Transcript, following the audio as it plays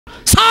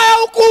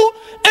ሳያውቁ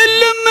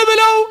እልም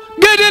ብለው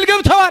ገደል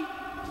ገብተዋል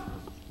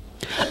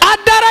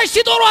አዳራሽ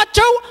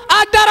ሲጠሯቸው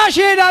አዳራሽ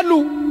ይሄዳሉ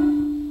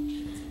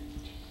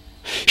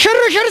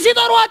ሽርሽር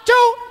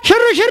ሲጠሯቸው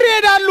ሽርሽር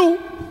ይሄዳሉ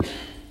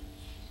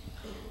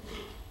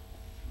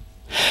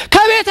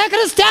ከቤተ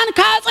ክርስቲያን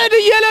ካጸድ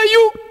ይለዩ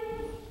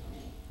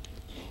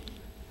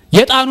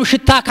የጣኑ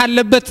ሽታ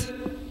ካለበት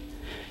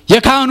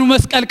የካህኑ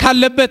መስቀል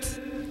ካለበት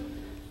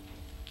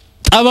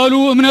ጠበሉ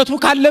እምነቱ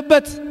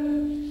ካለበት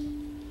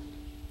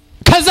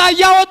ከዛ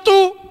ያወጡ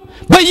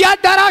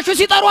በያዳራሹ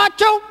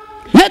ሲጠሯቸው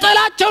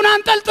ነጠላቸውን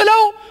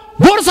አንጠልጥለው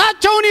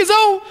ቦርሳቸውን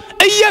ይዘው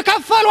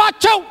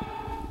እየከፈሏቸው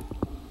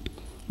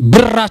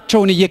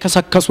ብራቸውን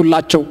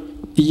እየከሰከሱላቸው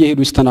እየሄዱ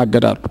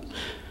ይስተናገዳሉ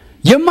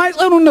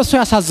የማይጸኑ እነሱ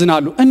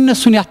ያሳዝናሉ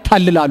እነሱን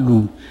ያታልላሉ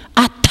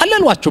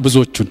አታለሏቸው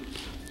ብዙዎቹን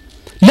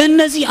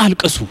ለነዚህ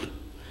አልቅሱ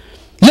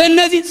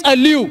ለነዚህ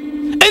ጸልዩ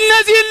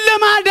እነዚህ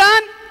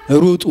ለማዳን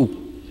ሩጡ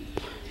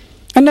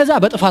እነዛ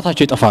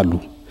በጥፋታቸው ይጠፋሉ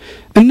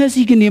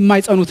እነዚህ ግን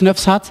የማይጸኑት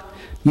ነፍሳት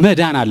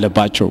መዳን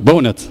አለባቸው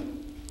በእውነት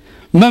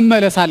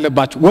መመለስ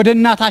አለባቸው ወደ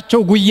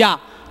እናታቸው ጉያ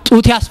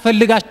ጡት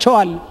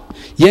ያስፈልጋቸዋል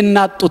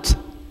የናጡት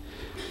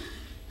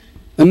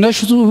እነሱ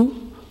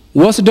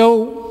ወስደው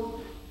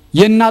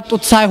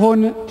የናጡት ሳይሆን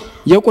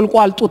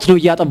የቁልቋል ጡት ነው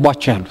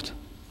ያጠቧቸው ያሉት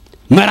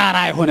መራራ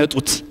የሆነ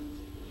ጡት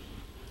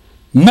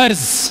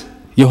መርዝ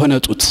የሆነ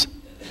ጡት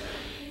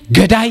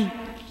ገዳይ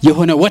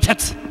የሆነ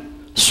ወተት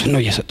እሱ ነው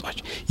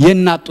እየሰጧቸው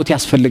የናጡት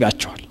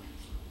ያስፈልጋቸዋል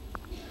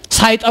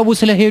ሳይጠቡ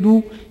ስለሄዱ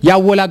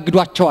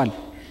ያወላግዷቸዋል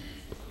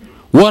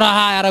ወራሃ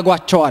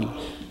ያረጓቸዋል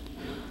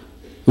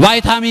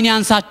ቫይታሚን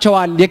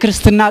ያንሳቸዋል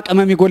የክርስትና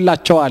ቅመም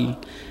ይጎላቸዋል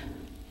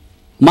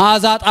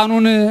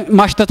ማዛጣኑን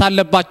ማሽተት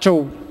አለባቸው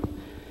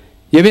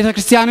የቤተ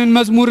ክርስቲያንን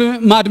መዝሙር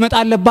ማድመጥ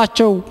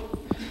አለባቸው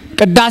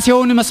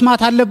ቅዳሴውን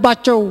መስማት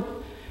አለባቸው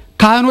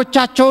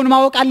ካህኖቻቸውን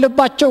ማወቅ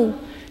አለባቸው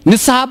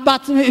ንስሐ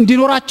አባት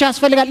እንዲኖራቸው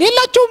ያስፈልጋል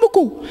የላቸውም እኮ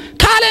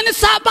ካለ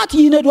ንስሐ አባት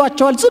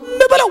ይነዷቸዋል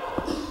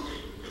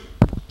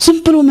ዝም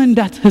ብሎ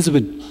መንዳት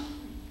ህዝብን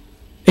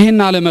ይሄን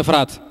አለ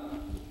መፍራት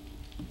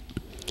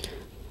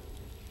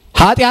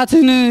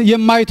ኃጢያትን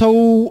የማይተው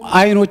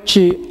አይኖች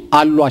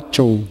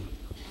አሏቸው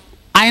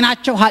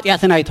አይናቸው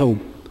ኃጢያትን አይተው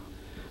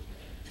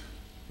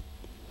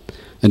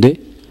እንዴ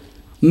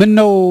ምን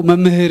ነው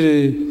መምህር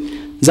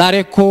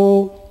ዛሬኮ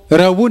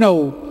ረቡ ነው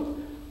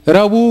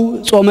ረቡ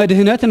ጾመ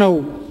ድህነት ነው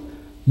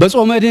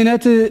በጾመ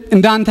ድህነት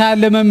እንዳንተ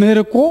ያለ መምህር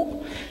እኮ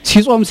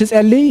ሲጾም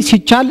ሲጸልይ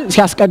ሲቻል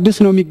ሲያስቀድስ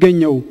ነው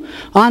የሚገኘው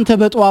አንተ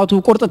በጧቱ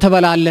ቁርጥ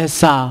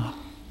ተበላለህሳ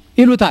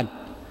ይሉታል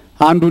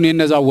አንዱን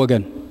የነዛው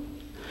ወገን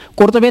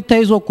ቁርጥ ቤት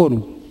ተይዞ እኮ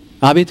ነው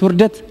አቤት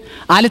ውርደት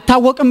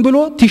አልታወቅም ብሎ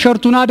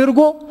ቲሸርቱን አድርጎ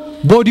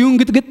ቦዲውን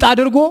ግጥግጥ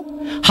አድርጎ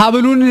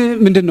ሀብሉን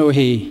ምንድነው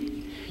ይሄ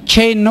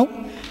ቼን ነው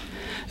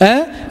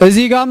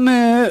እዚህ ጋም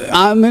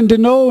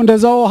ምንድነው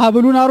እንደዛው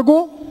ሀብሉን አድርጎ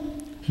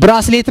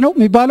ብራስሌት ነው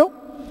የሚባለው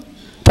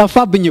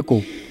ጠፋብኝ እኮ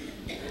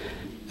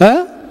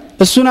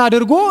እሱን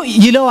አድርጎ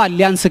ይለዋል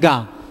ያን ስጋ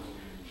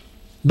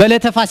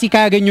በለተ ፋሲካ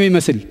ያገኘው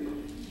ይመስል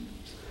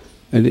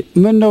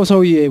ምን ነው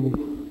ሰውዬ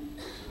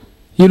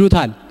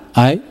ይሉታል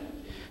አይ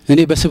እኔ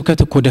በስብከት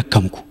እኮ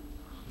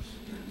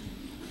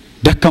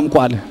ደከምኩ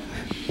አለ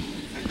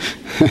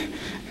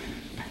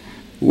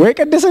ወይ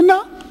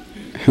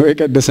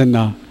ቅድስና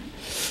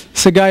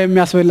ስጋ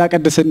የሚያስበላ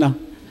ቅድስና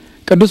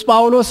ቅዱስ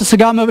ጳውሎስ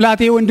ስጋ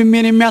መብላቴ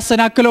ወንድሜን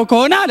የሚያሰናክለው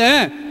ከሆነ አለ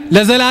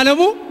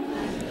ለዘላለሙ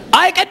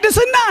አይ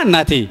ቅድስና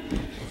እናቴ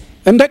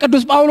እንደ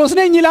ቅዱስ ጳውሎስ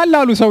ነኝ ይላል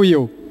አሉ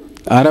ሰውየው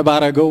አረ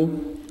ባረገው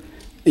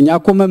እኛ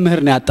እኮ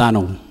መምህር ነው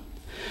ያጣነው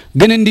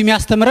ግን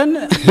እንዲሚያስተምረን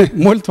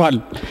ሞልቷል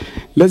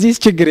ለዚህ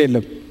ችግር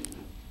የለም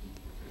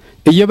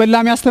እየበላ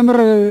የሚያስተምር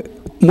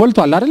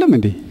ሞልቷል አይደለም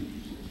እንዴ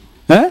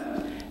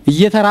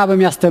እየተራበ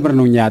የሚያስተምር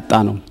ነው እኛ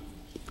ያጣነው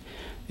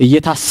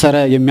እየታሰረ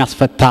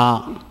የሚያስፈታ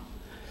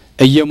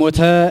እየሞተ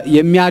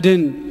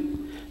የሚያድን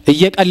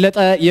እየቀለጠ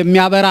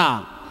የሚያበራ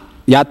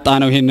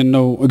ያጣነው ይሄንን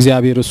ነው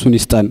እግዚአብሔር እሱን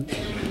ይስጠን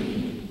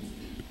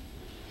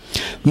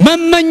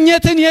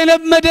መመኘትን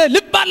የለመደ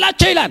ልብ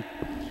አላቸው ይላል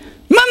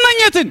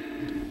መመኘትን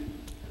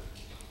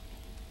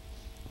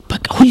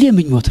በቃ ሁሌ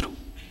ምኞት ነው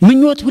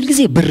ምኞት ሁሉ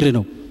ጊዜ ብር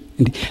ነው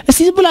እንዴ እስቲ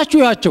ዝብላችሁ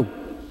ያቸው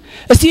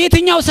እስቲ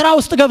የትኛው ስራ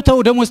ውስጥ ገብተው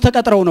ደሞዝ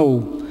ተቀጥረው ነው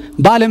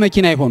ባለ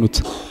መኪና የሆኑት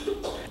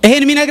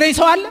ይሄን የሚነግረኝ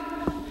ሰው አለ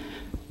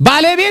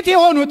ባለቤት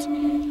የሆኑት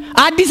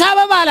አዲስ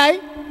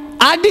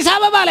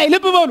አበባ ላይ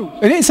ልብ በሉ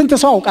እኔ ስንት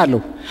ሰው አውቃለሁ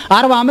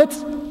 40 አመት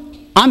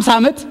 50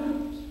 አመት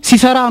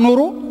ሲሰራ ኖሮ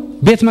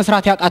ቤት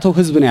መስራት ያቃተው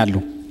ህዝብ ነው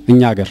ያለው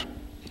እኛ ሀገር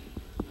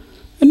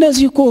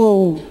እነዚህ እኮ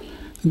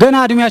ገና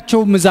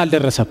እድሜያቸው ምዛል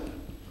ደረሰብ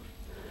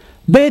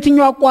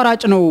በየትኛው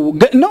አቋራጭ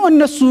ነው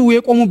እነሱ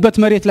የቆሙበት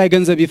መሬት ላይ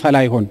ገንዘብ ይፈላ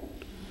ይሆን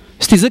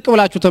እስቲ ዝቅ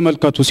ብላችሁ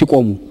ተመልከቱ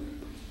ሲቆሙ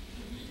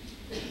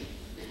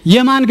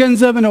የማን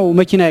ገንዘብ ነው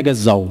መኪና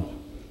የገዛው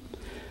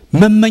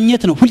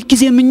መመኘት ነው ሁሉ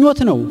ጊዜ ምኞት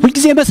ነው ሁሉ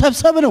ጊዜ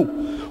መሰብሰብ ነው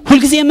ሁሉ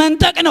ጊዜ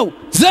መንጠቅ ነው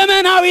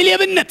ዘመናዊ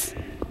ሌብነት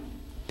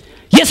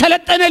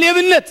የሰለጠነ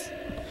ሌብነት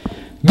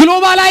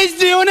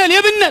ግሎባላይዝድ የሆነ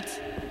ሌብነት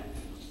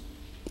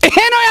ይሄ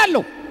ነው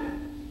ያለው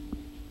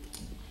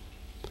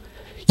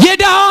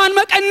የዳዋን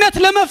መቀነት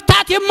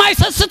ለመፍታት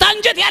የማይሰስት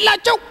አንጀት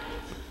ያላቸው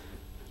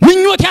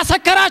ምኞት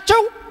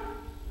ያሰከራቸው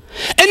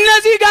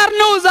እነዚህ ጋር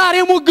ነው ዛሬ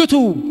ሙግቱ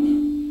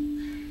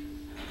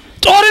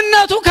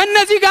ጦርነቱ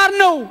ከነዚህ ጋር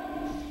ነው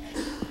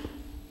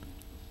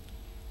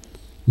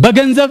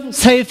በገንዘብ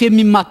ሰይፍ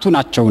የሚማቱ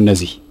ናቸው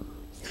እነዚህ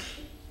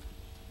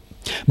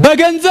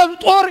በገንዘብ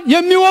ጦር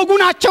የሚወጉ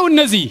ናቸው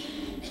እነዚህ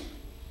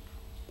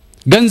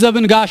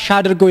ገንዘብን ጋሻ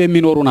አድርገው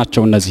የሚኖሩ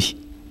ናቸው እነዚህ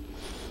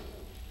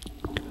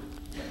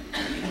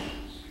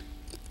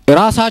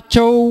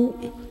ራሳቸው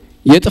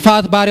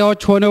የጥፋት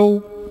ባሪያዎች ሆነው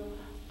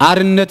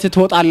አርነት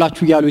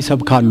ትወጣላችሁ ያሉ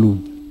ይሰብካሉ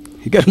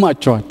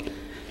ይገርማቸዋል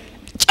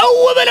ጨው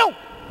ብለው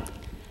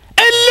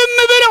እልም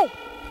ብለው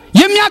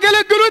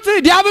የሚያገለግሉት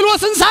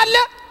ዲያብሎስን ሳለ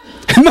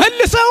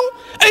መልሰው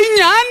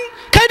እኛን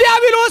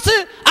ከዲያብሎስ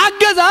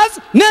አገዛዝ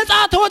ነፃ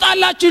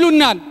ትወጣላችሁ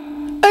ይሉናል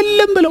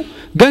እልም ብለው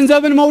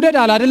ገንዘብን መውደድ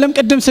አለ አይደለም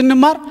ቅድም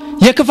ስንማር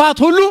የክፋት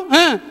ሁሉ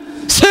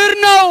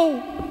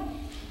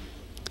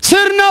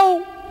ስር ነው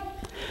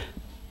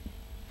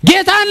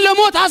ጌታን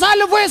ለሞት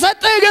አሳልፎ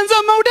የሰጠ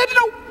ገንዘብ መውደድ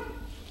ነው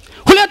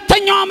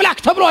ሁለተኛው አምላክ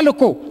ተብሏል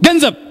እኮ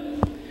ገንዘብ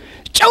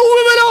ጨው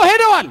ብለው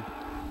ሄደዋል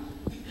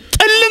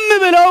ጥልም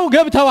ብለው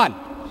ገብተዋል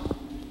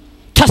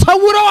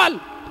ተሰውረዋል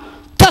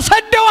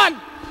ተሰደዋል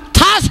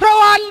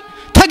ታስረዋል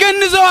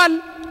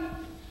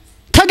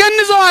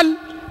ተገንዘዋል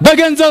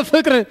በገንዘብ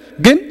ፍቅር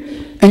ግን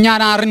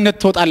እኛን አርነት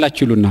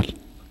ትወጣላችሁ ይሉናል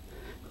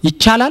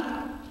ይቻላል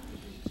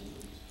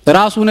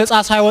ራሱ ነፃ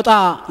ሳይወጣ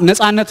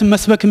ነፃነትን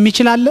መስበክ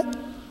የሚችላል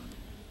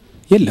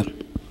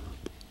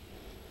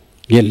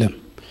የለም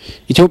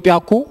ኢትዮጵያ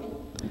እኮ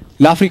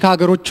ለአፍሪካ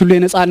ሀገሮች ሁሉ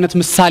የነፃነት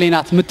ምሳሌ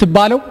ናት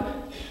የምትባለው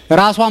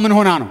ራሷ ምን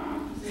ሆና ነው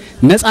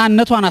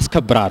ነፃነቷን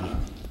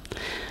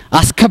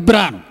አስከብራ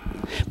ነው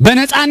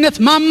በነፃነት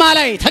ማማ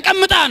ላይ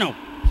ተቀምጣ ነው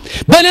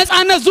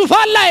በነፃነት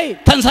ዙፋን ላይ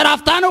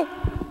ተንሰራፍታ ነው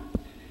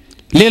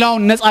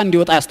ሌላውን ነፃ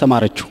እንዲወጣ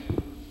ያስተማረችው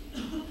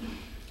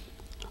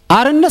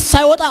አርነት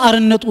ሳይወጣ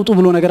አርነት ውጡ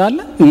ብሎ ነገር አለ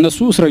እነሱ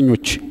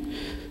እስረኞች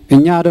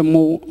እኛ ደግሞ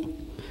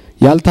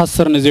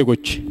ያልታሰርን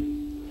ዜጎች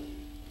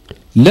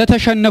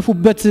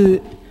ለተሸነፉበት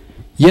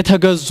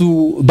የተገዙ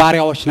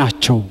ባሪያዎች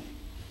ናቸው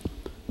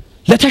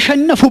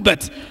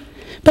ለተሸነፉበት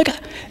በቃ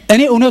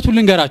እኔ እውነቱን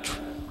ልንገራችሁ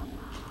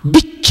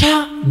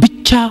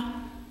ብቻ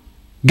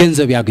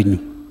ገንዘብ ያገኙ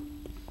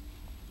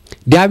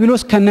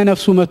ዲያብሎስ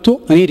ከነነፍሱ መጥቶ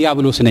እኔ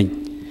ዲያብሎስ ነኝ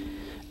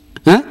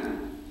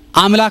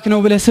አምላክ ነው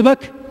ብለ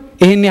ስበክ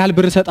ይሄን ያህል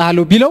ብር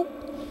ሰጣለሁ ቢለው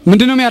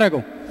ምንድነው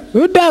የሚያደርገው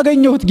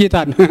ያገኘሁት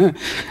ጌታን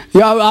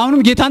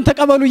አሁንም ጌታን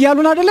ተቀበሉ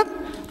ይያሉን አይደለም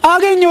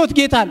አገኘሁት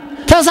ጌታን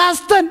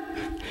ተሳስተን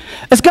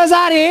እስከ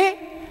ዛሬ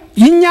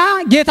እኛ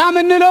ጌታ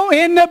ምንለው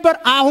ይሄን ነበር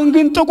አሁን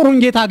ግን ጥቁሩን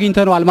ጌታ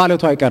አግኝተነዋል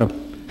ማለቱ አይቀርም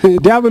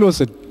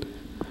ዲያብሎስን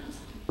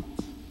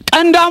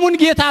ቀንዳሙን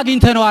ጌታ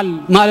አግኝተነዋል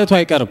ማለቱ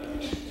አይቀርም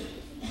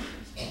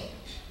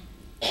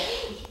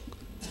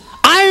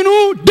አይኑ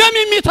ደም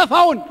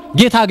የሚተፋውን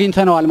ጌታ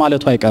አግኝተነዋል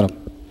ማለቱ አይቀርም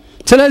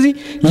ስለዚህ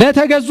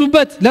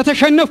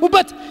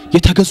ለተሸነፉበት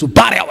የተገዙ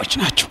ባሪያዎች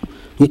ናቸው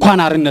እንኳን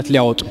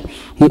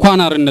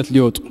አርነት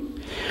ሊወጡ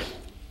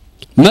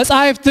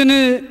መጻሕፍትን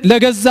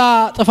ለገዛ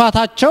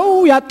ጥፋታቸው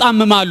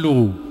ያጣምማሉ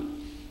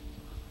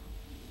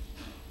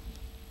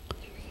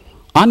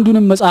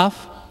አንዱንም መጽሐፍ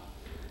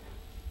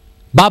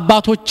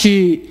በአባቶች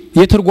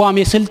የትርጓሜ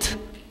ስልት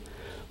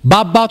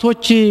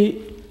በአባቶች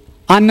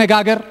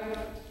አነጋገር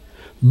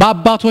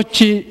በአባቶች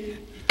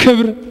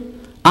ክብር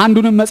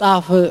አንዱንም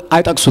መጽሐፍ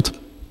አይጠቅሱትም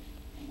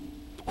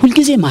ሁሉ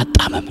ጊዜ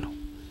ማጣመም ነው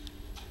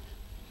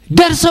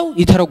ደርሰው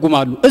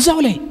ይተረጉማሉ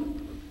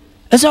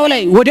እዛው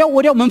ላይ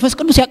ወዲያው መንፈስ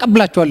ቅዱስ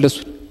ያቀብላቸዋል ለሱ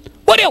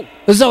ወዲያው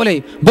እዛው ላይ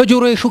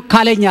በጆሮዬ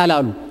ሹካለኝ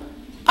ያላሉ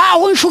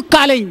አሁን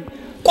ሹካለኝ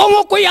ቆሞ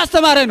እኮ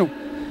ያስተማረ ነው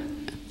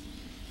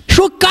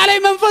ሹካለኝ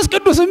መንፈስ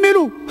ቅዱስ የሚሉ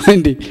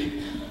እንዴ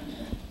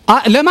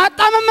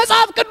ለማጣመም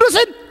መጽሐፍ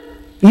ቅዱስን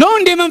ነው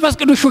እንዴ መንፈስ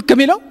ቅዱስ ሹክ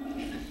የሚለው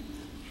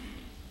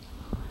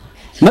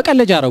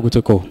መቀለጃ አረጉት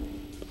እኮ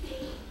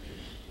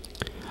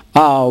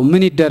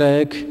ምን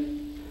ይደረግ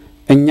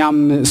እኛም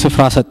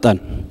ስፍራ ሰጠን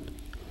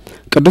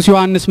ቅዱስ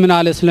ዮሐንስ ምን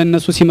አለ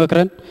ስለነሱ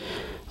ሲመክረን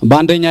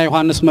በአንደኛ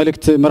ዮሐንስ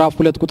መልእክት ምዕራፍ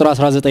 2 ቁጥር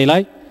 19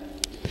 ላይ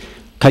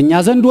ከኛ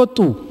ዘንድ ወጡ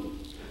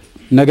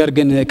ነገር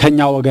ግን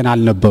ከኛ ወገን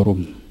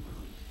አልነበሩም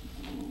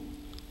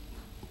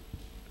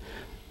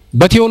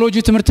በቴዎሎጂ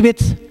ትምህርት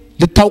ቤት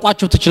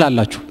ልታውቋቸው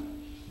ትችላላችሁ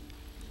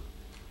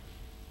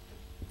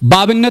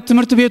በአብነት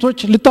ትምህርት ቤቶች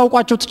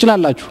ልታውቋቸው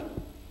ትችላላችሁ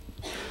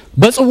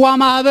በጽዋ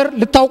ማህበር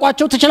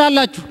ልታውቋቸው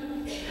ትችላላችሁ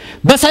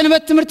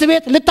በሰንበት ትምህርት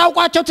ቤት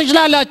ልታውቋቸው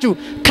ትችላላችሁ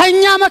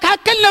ከኛ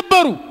መካከል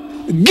ነበሩ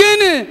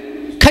ግን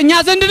ከኛ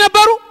ዘንድ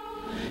ነበሩ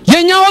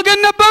የኛ ወገን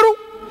ነበሩ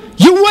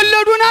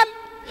ይወለዱናል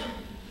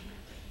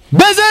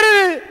በዘር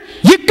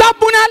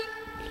ይጋቡናል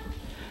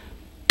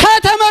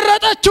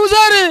ከተመረጠችው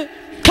ዘር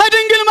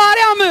ከድንግል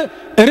ማርያም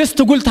ርስት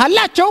ጉልት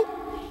አላቸው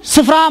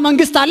ስፍራ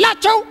መንግስት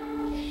አላቸው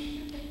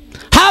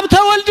ሀብተ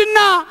ወልድና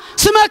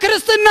ስመ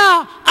ክርስትና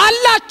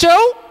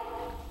አላቸው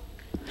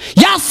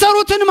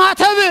ያሰሩትን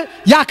ማተብ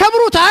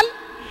ያከብሩታል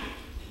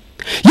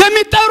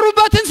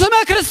የሚጠሩበትን ስመ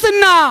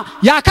ክርስትና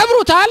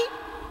ያከብሩታል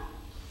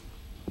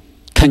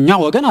ከኛ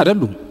ወገን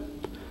አይደሉም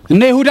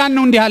እነ ይሁዳን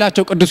ነው እንዲህ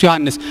ያላቸው ቅዱስ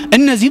ዮሐንስ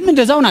እነዚህም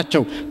እንደዛው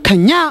ናቸው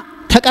ከኛ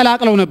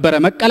ተቀላቅለው ነበር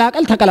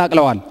መቀላቀል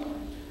ተቀላቅለዋል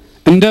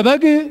እንደ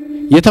በግ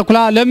የተኩላ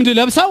ለምድ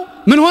ለብሰው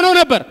ምን ሆነው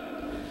ነበር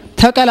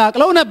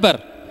ተቀላቅለው ነበር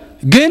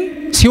ግን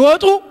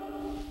ሲወጡ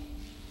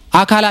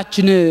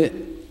አካላችን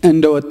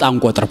እንደወጣ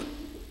አንቆጥርም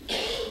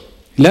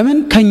ለምን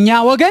ከኛ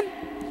ወገን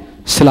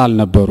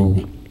ስላልነበሩ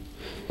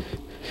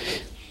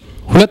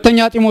ሁለተኛ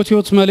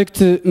ጢሞቴዎስ መልእክት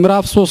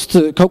ምዕራፍ 3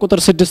 ከቁጥር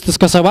 6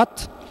 እስከ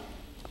 7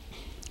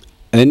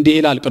 እንዲህ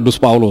ይላል ቅዱስ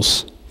ጳውሎስ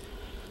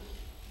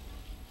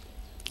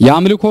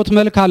ያምልኮት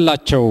መልክ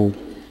አላቸው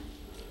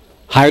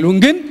ኃይሉን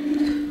ግን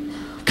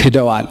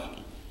ክደዋል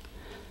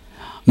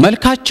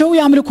መልካቸው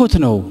ያምልኮት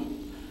ነው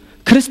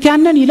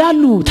ክርስቲያንን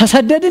ይላሉ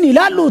ተሰደድን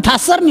ይላሉ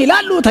ታሰርን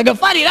ይላሉ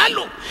ተገፋን ይላሉ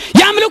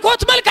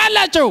ያምልኮት መልክ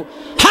አላቸው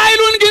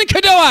ኃይሉን ግን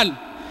ክደዋል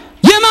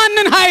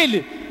የማንን ኃይል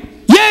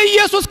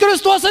የኢየሱስ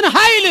ክርስቶስን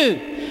ኃይል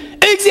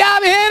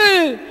እግዚአብሔር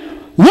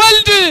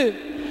ወልድ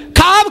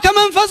ከአብ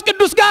ከመንፈስ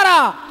ቅዱስ ጋር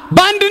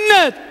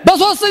በአንድነት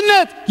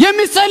በሶስትነት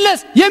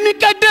የሚሰለስ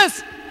የሚቀደስ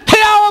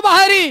ሕያው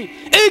ባህሪ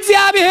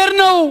እግዚአብሔር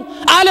ነው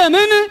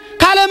ዓለምን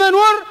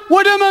ካለመኖር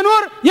ወደ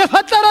መኖር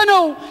የፈጠረ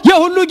ነው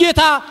የሁሉ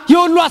ጌታ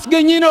የሁሉ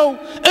አስገኝ ነው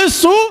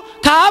እሱ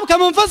ከአብ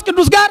ከመንፈስ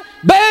ቅዱስ ጋር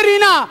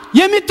በእሪና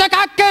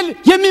የሚተካከል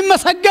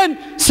የሚመሰገን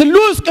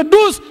ስሉስ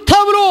ቅዱስ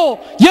ተብሎ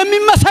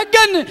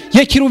የሚመሰገን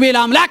የኪሩቤል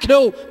አምላክ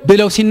ነው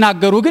ብለው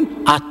ሲናገሩ ግን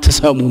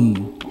አትሰሙም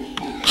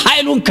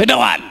ኃይሉን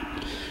ክደዋል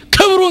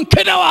ክብሩን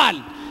ክደዋል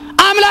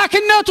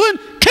አምላክነቱን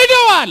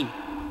ክደዋል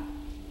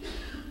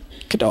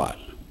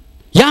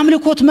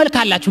ያምልኮት መልክ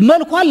አላቸው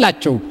መልኩ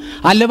አላቸው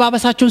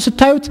አለባበሳቸውን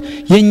ስታዩት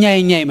የኛ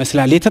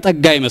ይመስላል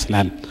የተጠጋ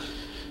ይመስላል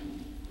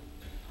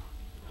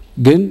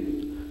ግን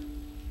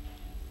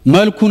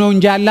መልኩ ነው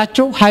እንጂ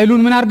ያላቸው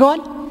ኃይሉን ምን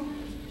አርገዋል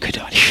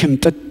ክደዋል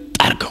ሽምጥጥ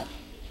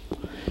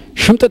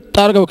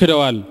አርገው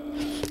ክደዋል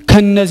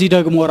ከነዚህ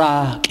ደግሞ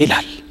ራቅ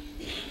ይላል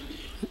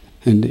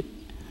እንዴ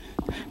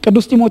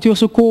ቅዱስ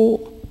ጢሞቴዎስ እኮ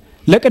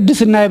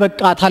ለቅድስና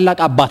የበቃ ታላቅ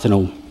አባት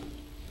ነው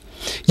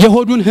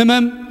የሆዱን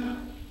ህመም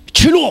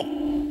ችሎ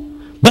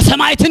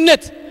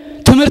በሰማዕትነት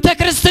ትምህርተ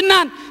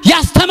ክርስትናን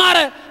ያስተማረ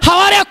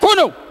ሐዋርያ እኮ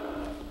ነው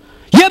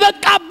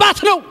የበቃ አባት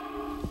ነው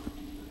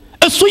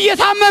እሱ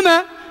እየታመመ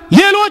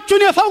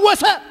ሌሎቹን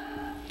የፈወሰ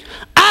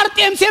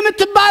አርጤምስ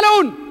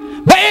የምትባለውን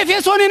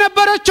በኤፌሶን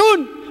የነበረችውን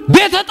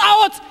ቤተ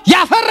ጣዖት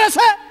ያፈረሰ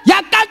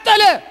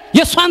ያቃጠለ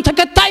የሷን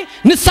ተከታይ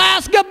ንስሐ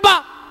ያስገባ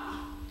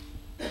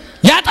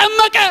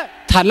ያጠመቀ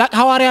ታላቅ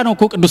ሐዋርያ ነው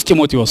እኮ ቅዱስ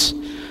ጢሞቴዎስ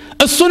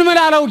እሱን ምን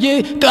አለው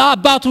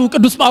አባቱ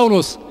ቅዱስ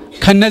ጳውሎስ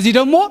ከነዚህ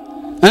ደግሞ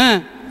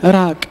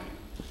ራቅ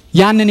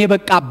ያንን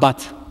የበቃ አባት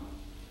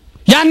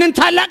ያንን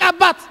ታላቅ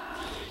አባት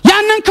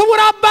ያንን ክቡር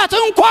አባት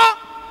እንኳን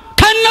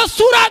ከነሱ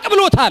ራቅ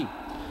ብሎታል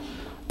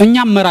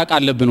እኛም መራቅ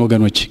አለብን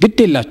ወገኖች ግድ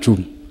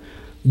የላችሁም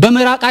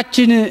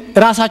በመራቃችን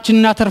ራሳችንን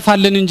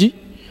እናተርፋለን እንጂ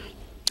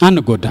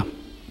አንጎዳም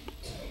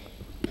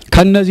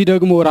ከነዚህ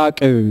ደግሞ ራቅ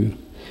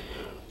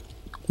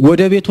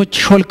ወደ ቤቶች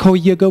ሾልከው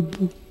እየገቡ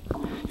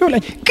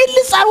ይወላኝ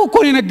ግልጽ አርጎ እኮ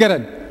ነው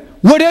የነገረን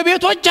ወደ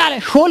ቤቶች አለ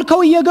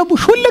ሾልከው እየገቡ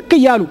ሹልክ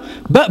ይያሉ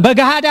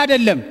በገሃድ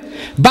አይደለም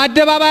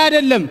በአደባባይ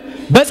አይደለም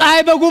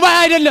በፀሐይ በጉባኤ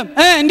አይደለም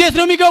እንዴት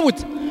ነው የሚገቡት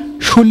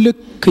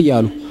ሹልክ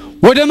ይያሉ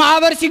ወደ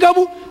ማህበር ሲገቡ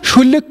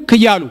ሹልክ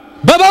ይያሉ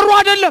በበሩ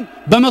አይደለም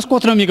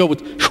በመስኮት ነው የሚገቡት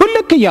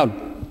ሹልክ ይያሉ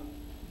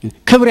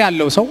ክብር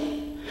ያለው ሰው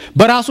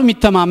በራሱ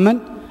የሚተማመን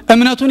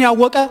እምነቱን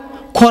ያወቀ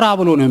ኮራ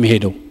ብሎ ነው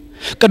የሚሄደው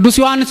ቅዱስ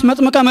ዮሐንስ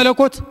መጥምቀ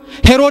መለኮት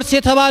ሄሮድስ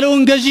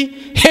የተባለውን ገዢ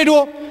ሄዶ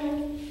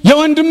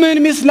የወንድምህን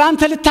ሚስት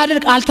ላንተ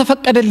ልታደርግ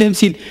አልተፈቀደልህም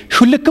ሲል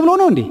ሹልክ ብሎ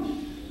ነው እንዴ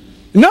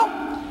ነው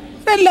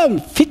ለለም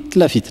ፊት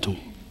ለፊት ነው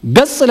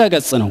ገጽ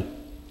ለገጽ ነው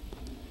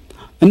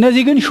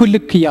እነዚህ ግን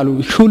ሹልክ ይያሉ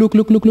ሹልክ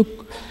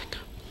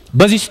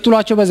በዚህ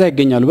ስትሏቸው በዛ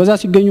ይገኛሉ በዛ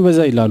ሲገኙ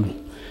በዛ ይላሉ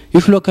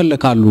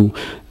ይፍሎከለካሉ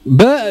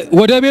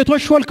ወደ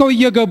ቤቶች ሾልከው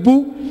እየገቡ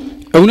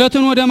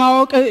እውነትን ወደ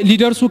ማወቅ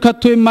ሊደርሱ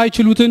ከቶ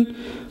የማይችሉትን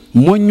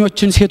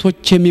ሞኞችን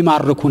ሴቶች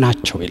የሚማርኩ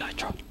ናቸው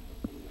ይላቸዋል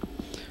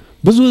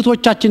ብዙ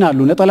እህቶቻችን አሉ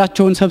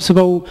ነጠላቸውን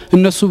ሰብስበው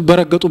እነሱ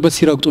በረገጡበት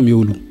ሲረግጡም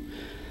ይውሉ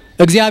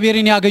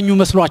እግዚአብሔርን ያገኙ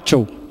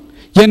መስሏቸው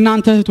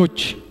የናንተ እህቶች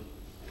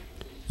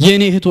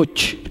የኔ እህቶች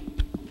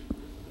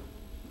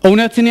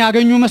እውነትን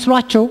ያገኙ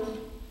መስሏቸው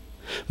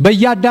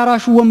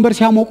በያዳራሹ ወንበር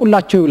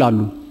ሲያሞቁላቸው ይውላሉ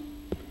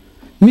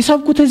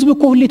የሚሰብኩት ህዝብ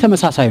እኮ ሁሌ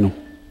ተመሳሳይ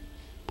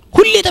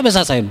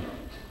ነው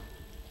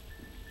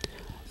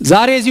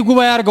ዛሬ እዚህ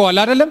ጉባኤ ያርገዋል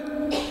አይደለም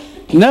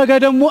ነገ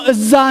ደግሞ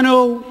እዛ ነው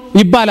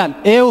ይባላል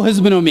ይሄው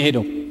ህዝብ ነው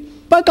የሚሄደው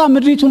በቃ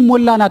ምድሪቱን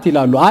ሞላናት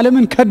ይላሉ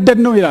ዓለምን ከደን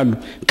ነው ይላሉ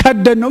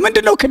ከደን ነው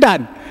ምንድነው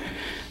ክዳን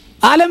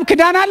ዓለም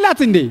ክዳን አላት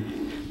እንዴ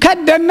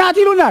ከደናት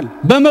ይሉናል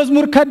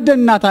በመዝሙር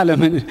ከደናት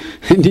ዓለምን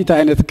እንዴት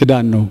አይነት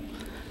ክዳን ነው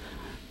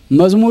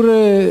መዝሙር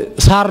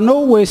ሳር ነው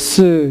ወይስ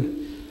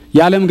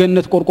የዓለም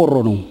ገነት ቆርቆሮ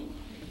ነው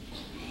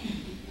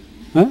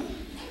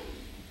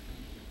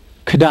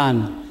ክዳን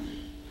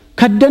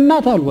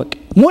ከደናት አሉ በቃ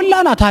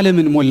ሞላናት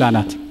ዓለምን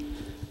ሞላናት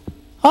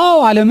አዎ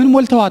ዓለምን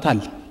ሞልተዋታል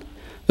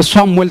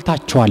እሷም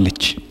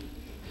ሞልታቸዋለች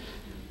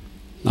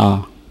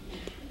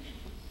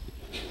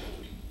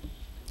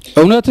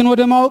እውነትን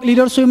ወደ ማወቅ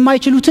ሊደርሱ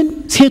የማይችሉትን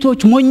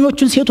ሴቶች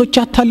ሞኞችን ሴቶች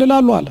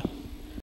ያታልላሉ አለ